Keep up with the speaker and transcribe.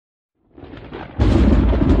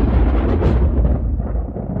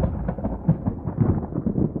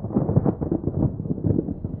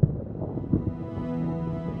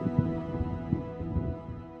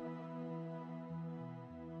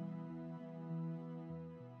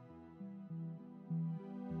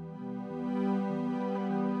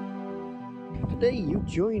today you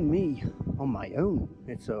join me on my own.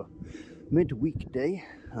 It's a midweek day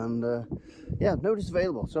and yeah, notice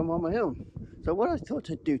available, so I'm on my own. So what I thought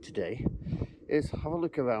I'd do today is have a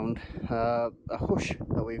look around a hush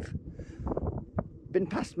that we've been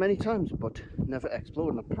past many times but never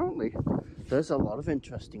explored, and apparently there's a lot of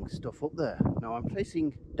interesting stuff up there. Now I'm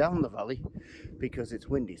facing down the valley because it's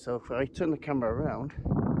windy, so if I turn the camera around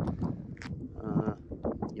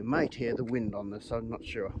you might hear the wind on this. I'm not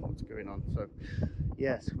sure what's going on. So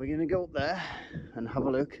yes, we're going to go up there and have a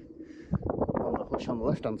look on the hush on the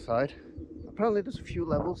left hand side. Apparently there's a few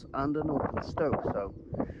levels and an open stope, so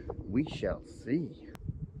we shall see.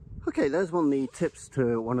 Okay, there's one of the tips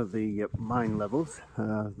to one of the mine levels.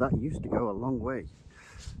 That used to go a long way,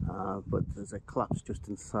 but there's a collapse just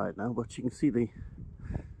inside now, but you can see the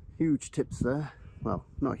huge tips there. Well,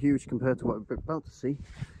 not huge compared to what we're about to see,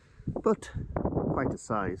 but quite a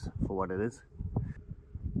size for what it is.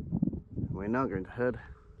 We're now going to head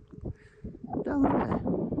down there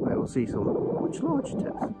where we'll see some much larger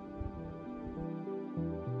tips.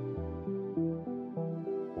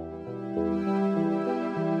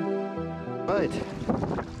 Right,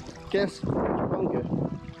 guess which bunker,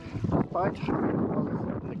 despite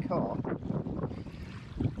having in the car,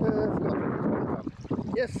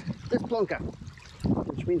 yes, this plonker,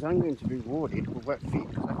 which means I'm going to be rewarded with wet feet,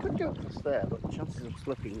 because I could go across there, but the chances of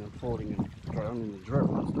slipping and falling and drowning in the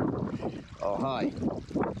drill are high.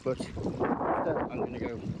 But instead I'm going to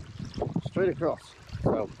go straight across,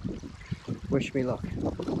 so wish me luck.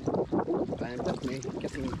 I am definitely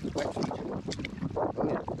getting wet feet. Oh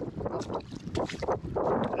yeah.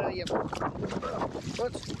 Yep.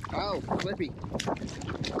 But, ow, slippy.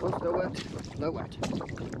 Oh, still wet, no wet.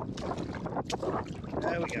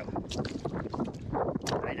 There we go.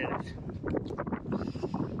 I did it.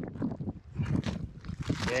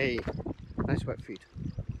 Yay. Nice wet feet.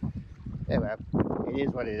 There we are. It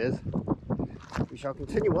is what it is. We shall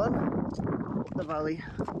continue on up the valley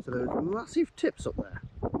to those massive tips up there.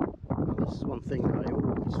 Now, this is one thing that I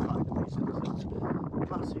always find amazing, is this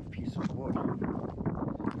massive piece of wood.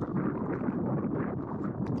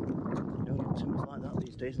 You don't get timbers like that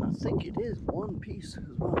these days, and I think it is one piece as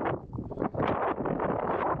well.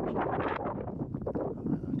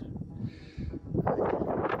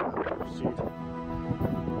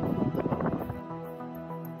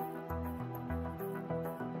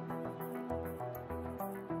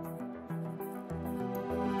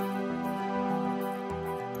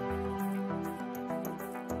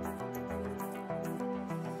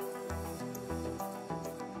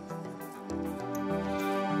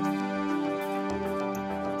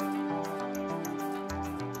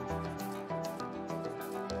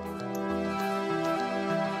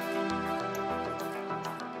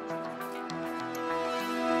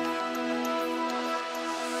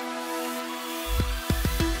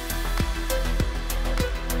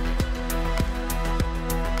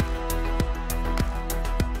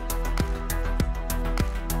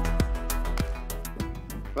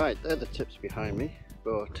 Right, they're the tips behind me,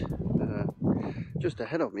 but just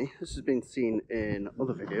ahead of me, this has been seen in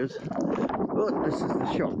other videos, but this is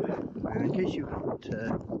the shop. In case you haven't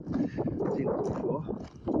seen it before,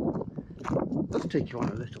 let's take you on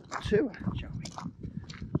a little tour, shall we?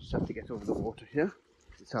 Just have to get over the water here.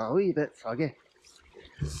 It's a wee bit foggy.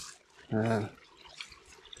 That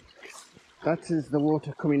is the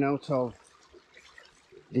water coming out of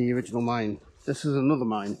the original mine. This is another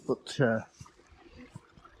mine, but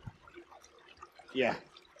yeah,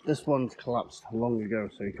 this one's collapsed long ago,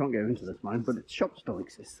 so you can't get into this mine, but its shop still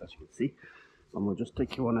exists, as you can see. And we'll just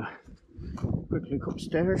take you on a quick look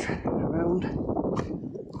upstairs, around,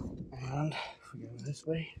 and if we go this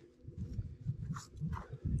way,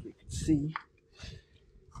 you can see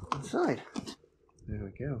inside. There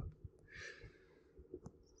we go.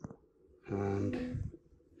 And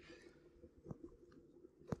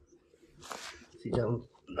see down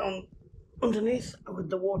underneath with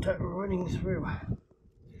the water running through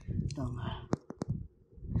down there.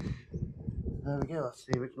 There we go, that's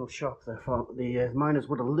the original shop. The miners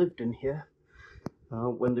would have lived in here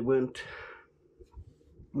when they weren't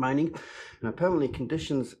mining, and apparently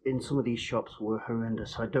conditions in some of these shops were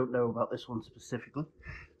horrendous. I don't know about this one specifically.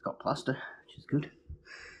 It's got plaster, which is good,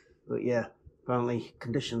 but yeah, apparently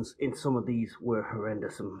conditions in some of these were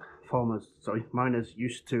horrendous, and miners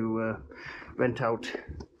used to rent out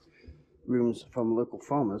rooms from local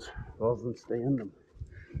farmers rather than stay in them.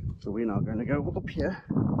 So we're now going to go up here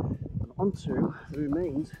and onto the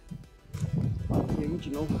remains of the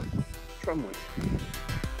original tramway.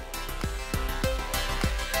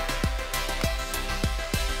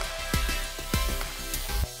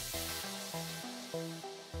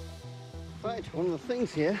 Right, one of the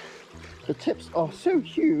things here, the tips are so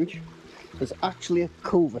huge, there's actually a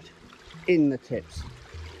culvert in the tips.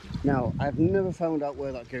 Now, I've never found out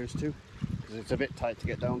where that goes to, because it's a bit tight to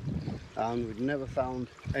get down, and we've never found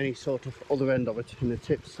any sort of other end of it in the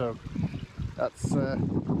tips, so that's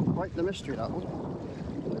quite the mystery, that one.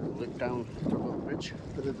 Look down to a little bridge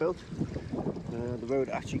that they've built. The road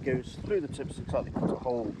actually goes through the tips. Looks like they put a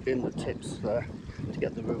hole in the tips there to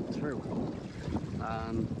get the road through.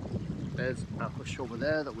 And there's a bush over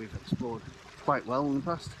there that we've explored quite well in the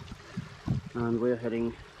past. And we're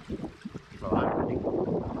heading, well, I'm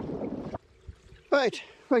heading. Right,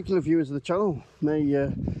 regular viewers of the channel may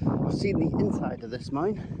have seen the inside of this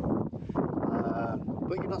mine,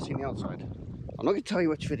 but you've not seen the outside. I'm not going to tell you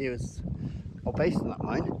which videos are based on that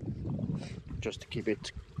mine, just to keep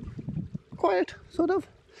it quiet, sort of.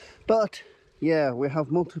 But yeah, we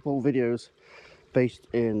have multiple videos based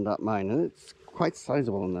in that mine, and it's quite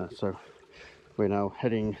sizable in there. So we're now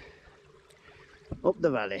heading up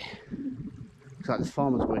the valley. Looks like there's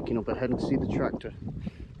farmers working up ahead and see the tractor,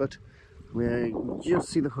 but we just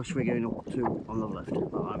see the hush we're going up to on the left.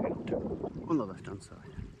 Well, I'm going up to on the left hand side.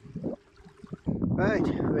 Right,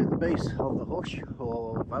 we're at the base of the hush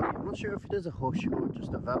or valley. I'm not sure if it is a hush or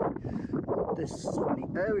just a valley. This,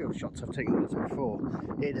 from the aerial shots I've taken of this before,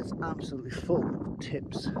 it is absolutely full of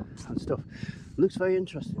tips and stuff. It looks very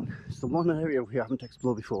interesting. It's the one area we haven't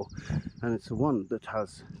explored before, and it's the one that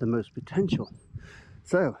has the most potential.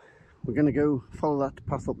 So we're going to go follow that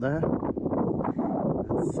path up there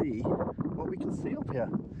and see what we can see up here.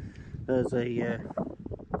 There's a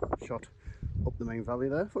shot up the main valley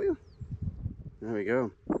there for you. There we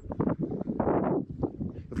go.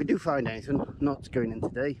 If we do find anything, not going in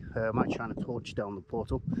today, I might shine a torch down the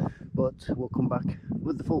portal, but we'll come back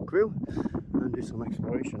with the full crew and do some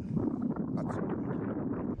exploration at some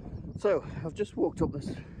point. So I've just walked up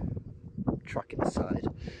this track at the side,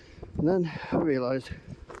 and then I realised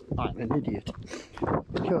I'm an idiot,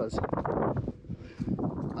 because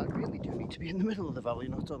I really do need to be in the middle of the valley,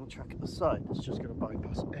 not on the track at the side. It's just going to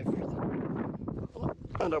bypass everything,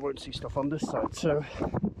 and I won't see stuff on this side, so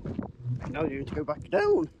now you need to go back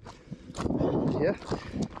down. Yeah,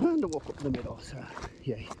 and I walk up the middle, so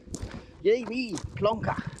yay. Yay me,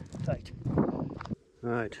 plonker. Right.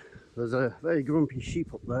 Right, there's a very grumpy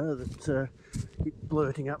sheep up there that keeps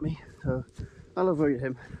blurting at me, so I'll avoid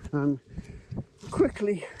him. And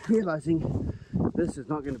quickly realising this is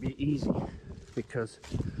not going to be easy, because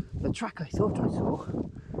the track I thought I saw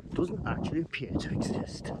doesn't actually appear to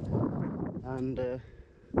exist. And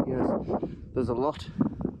yes, there's a lot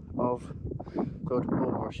of sort of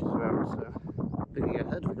bulrushes around, so looking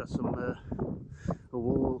ahead we've got some a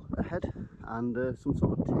wall ahead and some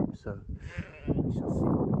sort of tip, so we shall see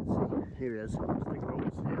what we can see. Here he is, Mr.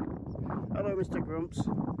 Grumps here. Hello Mr. Grumps,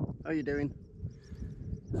 how are you doing?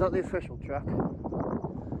 Is that the official track?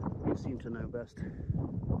 You seem to know best.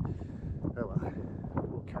 Oh well,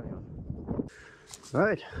 we'll carry on.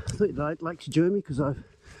 Right, I thought you'd like to join me because I've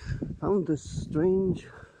found this strange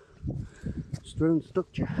stone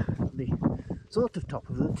structure at the sort of top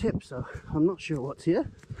of the tip, so I'm not sure what's here.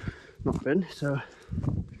 Not been, so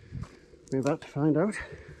we're about to find out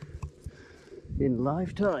in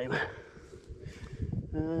live time.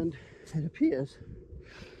 And it appears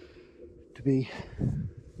to be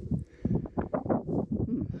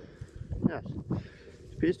yes,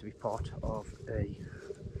 it appears to be part of a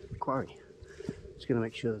quarry. Just going to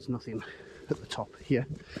make sure there's nothing at the top here,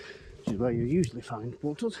 which is where you usually find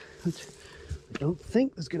portals, but I don't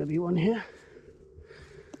think there's going to be one here.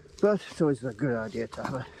 But it's always a good idea to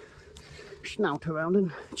have a snout around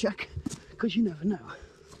and check, because you never know.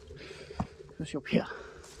 Especially up here.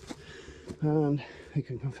 And we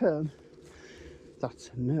can confirm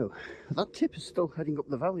that's no. That tip is still heading up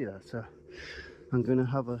the valley there, so I'm going to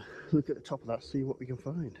have a look at the top of that, see what we can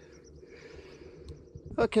find.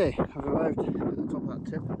 Okay, I've arrived at the top of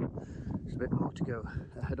that tip. There's a bit more to go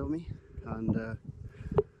ahead of me, and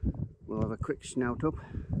we'll have a quick snout up.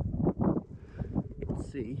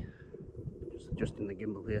 Let's see, just adjusting the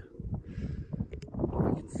gimbal here, what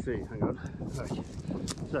we can see. Hang on. Right,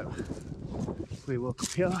 so we walk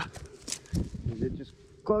up here. Is it just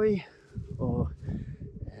quarry, or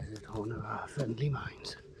is it one of our friendly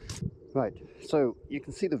mines? Right, so you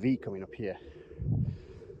can see the V coming up here.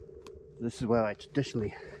 This is where I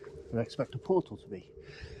traditionally would expect a portal to be,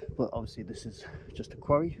 but obviously this is just a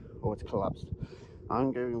quarry, or it's collapsed.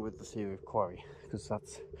 I'm going with the theory of quarry, because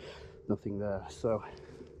that's nothing there. So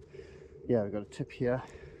yeah, we've got a tip here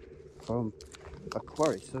from a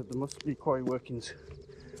quarry, so there must be quarry workings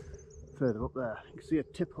further up there. You can see a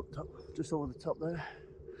tip up top, just over the top there.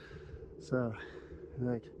 So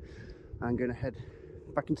right, I'm going to head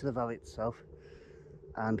back into the valley itself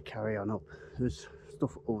and carry on up. There's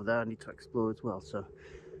stuff over there I need to explore as well, so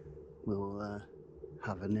we'll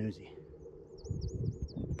have a nosy.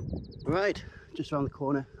 Right, just around the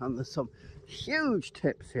corner, and there's some huge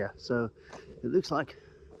tips here, so it looks like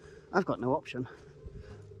I've got no option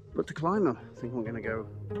but to climb them. I think I'm going to go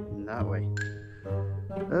that way.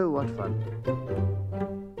 Oh, what fun.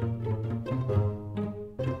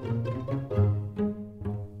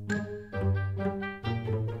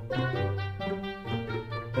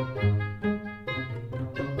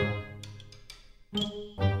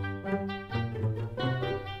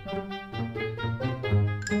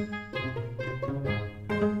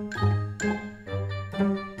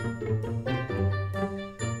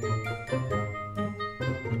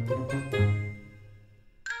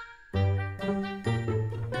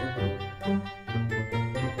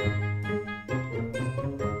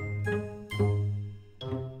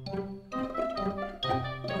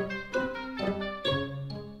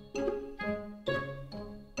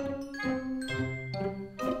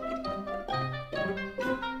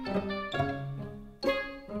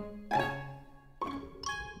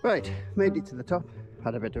 Right, made it to the top,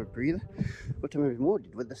 had a bit of a breather, but I'm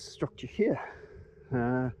rewarded with this structure here.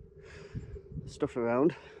 Stuff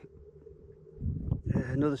around.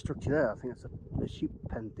 Another structure there, I think that's a sheep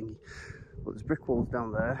pen thingy. But there's brick walls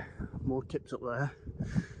down there, more tips up there,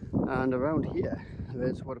 and around here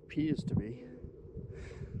there's what appears to be,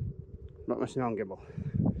 not messing around Gibble,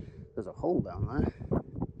 there's a hole down there.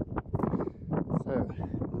 So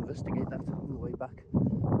we'll investigate that on the way back.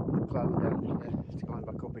 I'm climbing down here to climb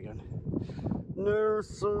back up again. No,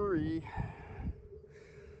 sorry.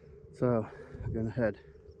 So I'm going to head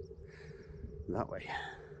that way.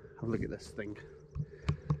 Have a look at this thing.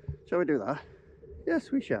 Shall we do that?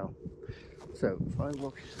 Yes, we shall. So if I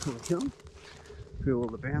walk over here through all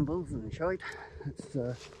the brambles and shite, let's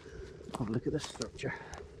have a look at this structure.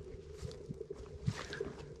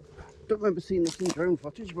 Don't remember seeing this in drone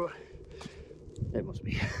footage, but it must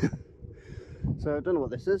be. So I don't know what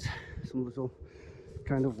this is. Some little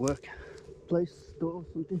kind of work place, store or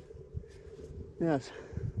something. Yes.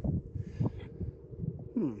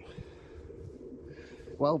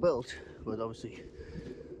 Well built, but obviously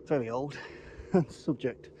very old and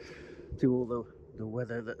subject to all the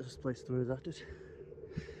weather that this place throws at it.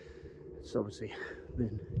 It's obviously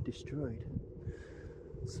been destroyed.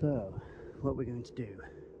 So what we're going to do,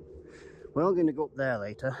 we're all going to go up there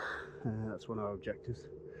later. That's one of our objectives.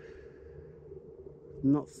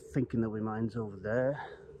 I'm not thinking there'll be mines over there,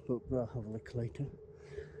 but we'll have a look later.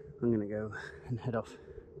 I'm going to go and head off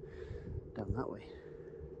down that way.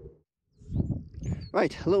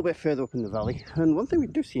 Right, a little bit further up in the valley, and one thing we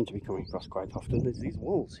do seem to be coming across quite often is these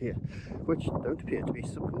walls here, which don't appear to be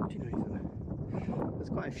supporting anything. There's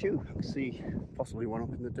quite a few. I can see possibly one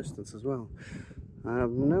up in the distance as well. I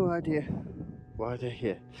have no idea why they're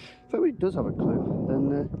here. If anybody does have a clue,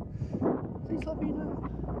 then please let me know.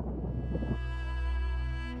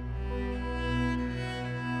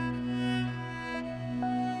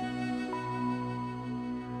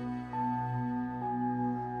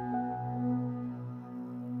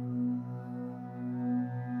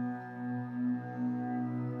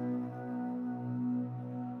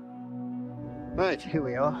 Right, here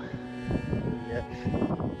we are. Yeah.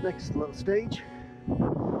 Next little stage.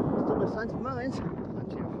 Still no signs of mines.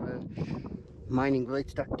 Plenty of mining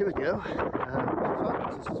related activity though.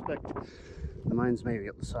 I suspect the mines may be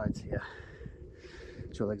up the sides here,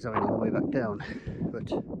 which we'll examine on the way back down. But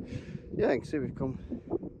yeah, you can see we've come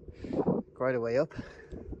quite a way up.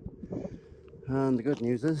 And the good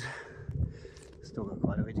news is, still got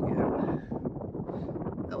quite a way to go.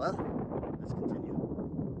 Oh well, let's continue.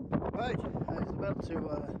 Right, I was about to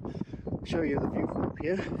show you the view from up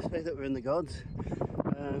here. Say that we're in the gods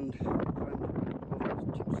and all those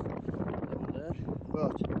chips down there.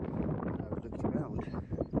 But I've looked around.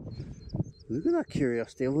 Look at that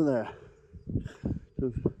curiosity over there.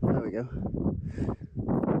 So, there we go.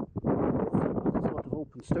 There's a lot of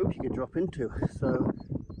open stope you could drop into. So,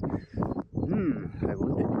 I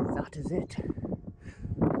wonder if that is it.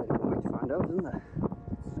 There's a way to find out, isn't there?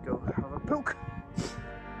 Let's go have a poke.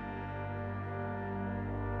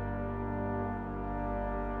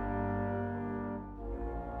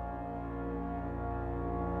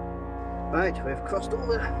 Right, we've crossed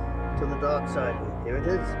over to the dark side, and here it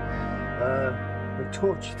is. The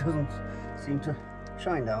torch doesn't seem to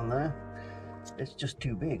shine down there. It's just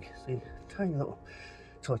too big. See, tiny little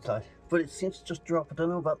torch light. But it seems to just drop. I don't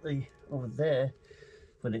know about the over there,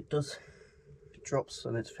 but it does. It drops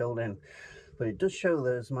and it's filled in. But it does show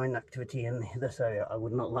there's mine activity in this area. I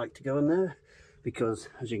would not like to go in there because,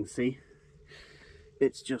 as you can see,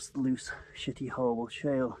 it's just loose, shitty, horrible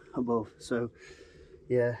shale above. So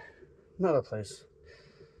yeah, not a place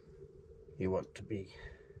you want to be.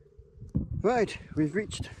 Right, we've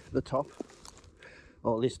reached the top,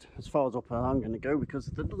 or at least as far as up as I'm going to go, because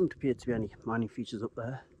there doesn't appear to be any mining features up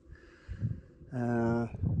there.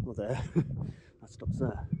 Well, there, that stops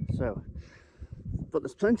there. So, but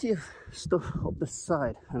there's plenty of stuff up this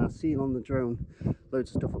side, and I've seen on the drone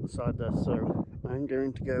loads of stuff up the side there. So I'm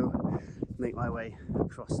going to go make my way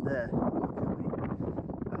across there,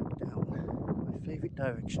 back down my favourite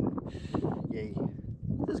direction. Yay!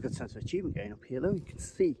 There's a good sense of achievement going up here, though. You can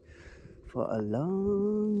see for a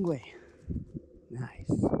long way. Nice.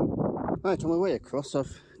 Right, on my way across,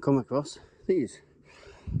 I've come across these.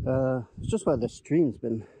 It's just where the stream's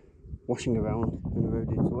been washing around and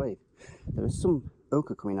eroded its way. There is some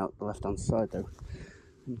ochre coming out the left hand side though.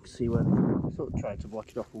 You can see where they sort of tried to block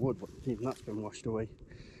it off with wood, but even that's been washed away.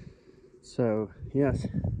 So yes,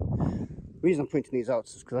 the reason I'm pointing these out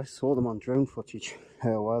is because I saw them on drone footage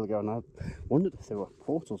a while ago, and I wondered if they were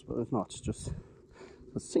portals, but there's not. It's just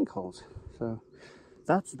the sinkholes. So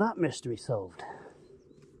that's that mystery solved.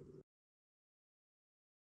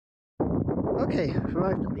 Okay,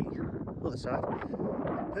 arrived at the other side.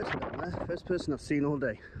 Person down there, first person I've seen all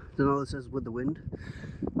day. Don't know what this is with the wind,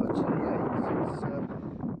 but yeah, you can see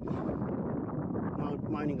it's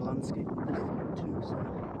mining landscape this side too. So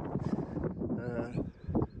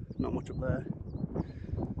not much up there.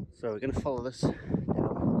 So we're going to follow this down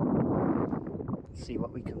and see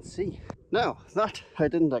what we can see. Now, that I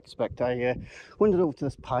didn't expect. I wandered over to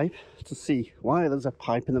this pipe to see why there's a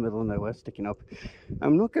pipe in the middle of nowhere sticking up.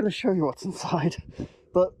 I'm not going to show you what's inside,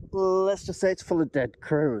 but let's just say it's full of dead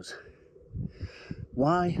crows.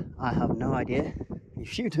 Why? I have no idea.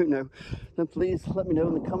 If you do know, then please let me know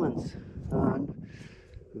in the comments. And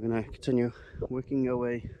we're going to continue working our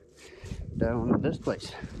way down this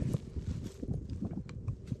place.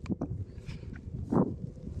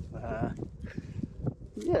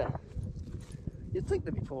 Yeah. You'd think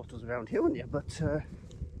there'd be portals around here, wouldn't you? But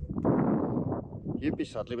you'd be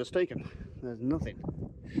sadly mistaken. There's nothing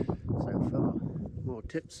so far. More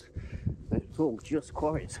tips. It's all just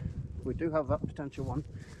quarries. We do have that potential one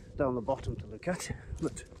down the bottom to look at,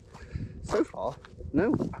 but so far,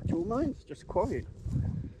 no actual mines, just quarrying.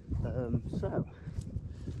 So,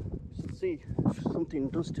 let's see if something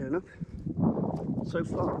does turn up. So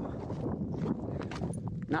far,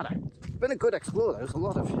 nada. It's been a good explore. There's a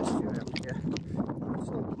lot of history around here. It's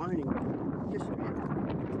not mining history,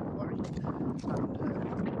 quarry.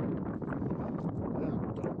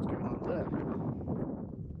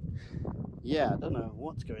 And I don't know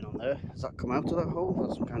what's going on there. Has that come out of that hole?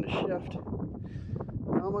 That's some kind of shaft.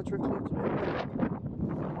 How much recluse to be?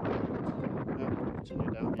 No,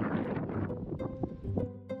 continue down here.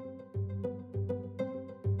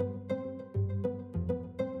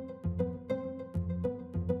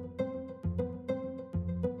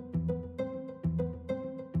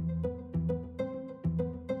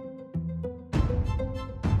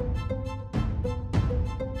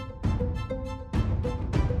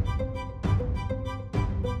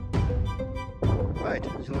 Right,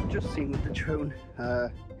 so I've just seen with the drone, I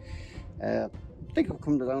think I've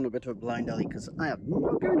come down a bit of a blind alley because I have no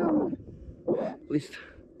going down there. At least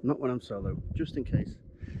not when I'm solo, just in case.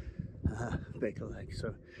 Break a leg, so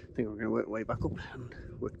I think we're going to work way back up and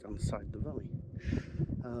work down the side of the valley.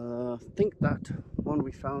 I think that one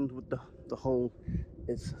we found with the hole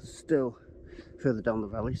is still further down the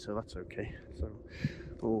valley, so that's okay. So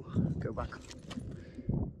we'll go back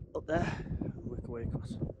up there and work our way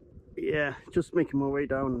across. Yeah, just making my way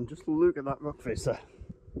down, and just look at that rock face there.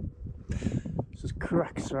 It's just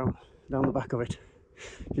cracks around down the back of it,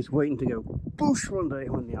 just waiting to go boosh one day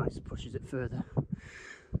when the ice pushes it further.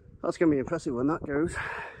 That's going to be impressive when that goes.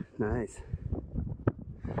 Nice.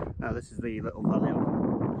 Now this is the little valley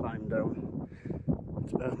I've climbed down.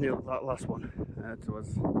 That last one it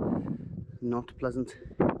was not pleasant,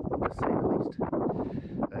 to say the least.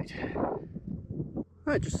 Right.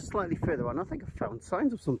 Right, just slightly further on, I think I found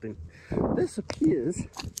signs of something. This appears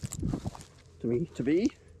to me to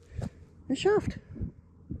be a shaft,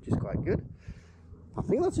 which is quite good. I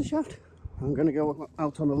think that's a shaft. I'm going to go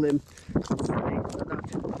out on a limb and say that that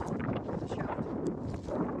is a shaft.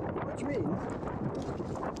 Which means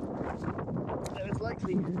there is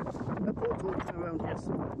likely a portal around here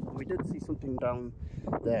somewhere. We did see something down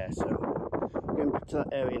there, so we're going back to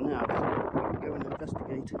that area now so we can go and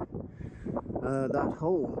investigate that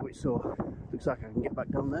hole we saw. Looks like I can get back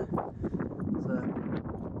down there. There's a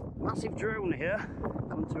massive drone here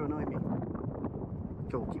coming to annoy me.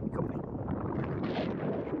 Cool, keep me company.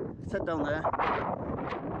 Let's head down there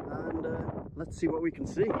and let's see what we can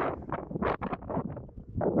see.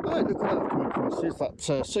 Right, look what I've come across. Is that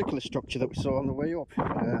circular structure that we saw on the way up.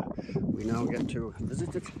 We now get to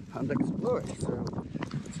visit it and explore it. So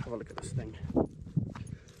let's have a look at this thing.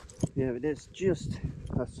 Yeah, it is just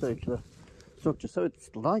a circular structure, so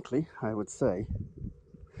it's likely, I would say,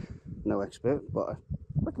 no expert, but I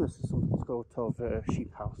reckon this is some sort of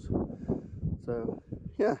sheep house. So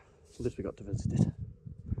yeah, at least we got to visit it.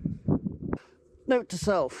 Note to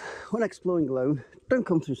self, when exploring alone, don't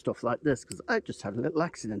come through stuff like this, because I just had a little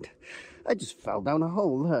accident. I just fell down a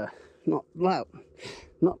hole there. Not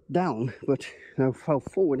down, but you know, fell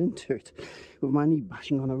forward into it with my knee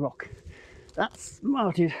bashing on a rock. That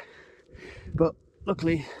smarted, but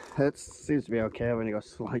luckily it seems to be okay. I've only got a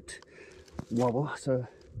slight wobble, so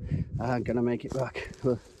I'm gonna make it back.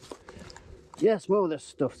 But yes, more of this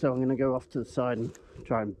stuff, so I'm gonna go off to the side and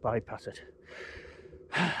try and bypass it.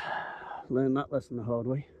 Learn that lesson the hard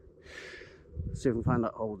way. See if we can find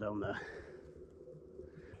that hole down there.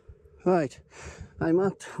 Right, I'm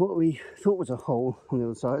at what we thought was a hole on the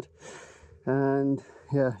other side, and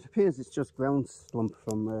yeah, it appears it's just ground slump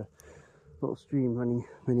from a little stream running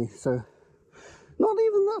beneath, so not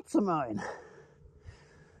even that's a mine.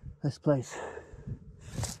 This place,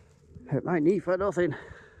 hurt my knee for nothing.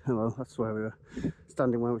 Oh well, that's where we were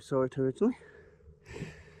standing when we saw it originally.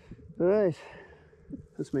 Alright,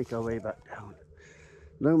 let's make our way back down.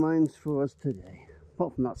 No mines for us today,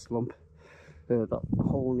 apart from that slump, that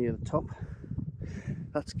hole near the top.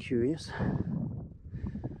 That's curious.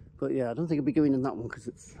 But yeah, I don't think I'll be going in that one because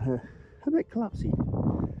it's a bit collapsy.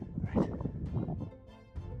 Right.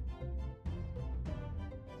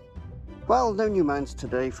 Well, no new mines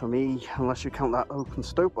today for me, unless you count that open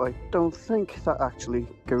stope. I don't think that actually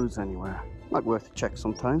goes anywhere. Might worth a check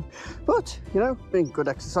sometime, but you know, being good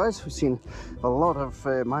exercise. We've seen a lot of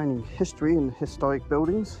mining history and historic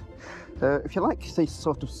buildings. If you like these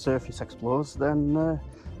sort of surface explores, then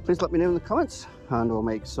please let me know in the comments and we'll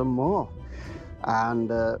make some more.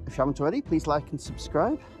 And if you haven't already, please like and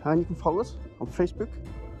subscribe, and you can follow us on Facebook,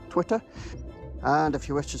 Twitter, and if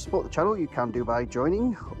you wish to support the channel, you can do by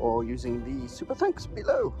joining or using the super thanks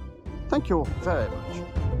below. Thank you all very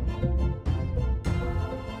much.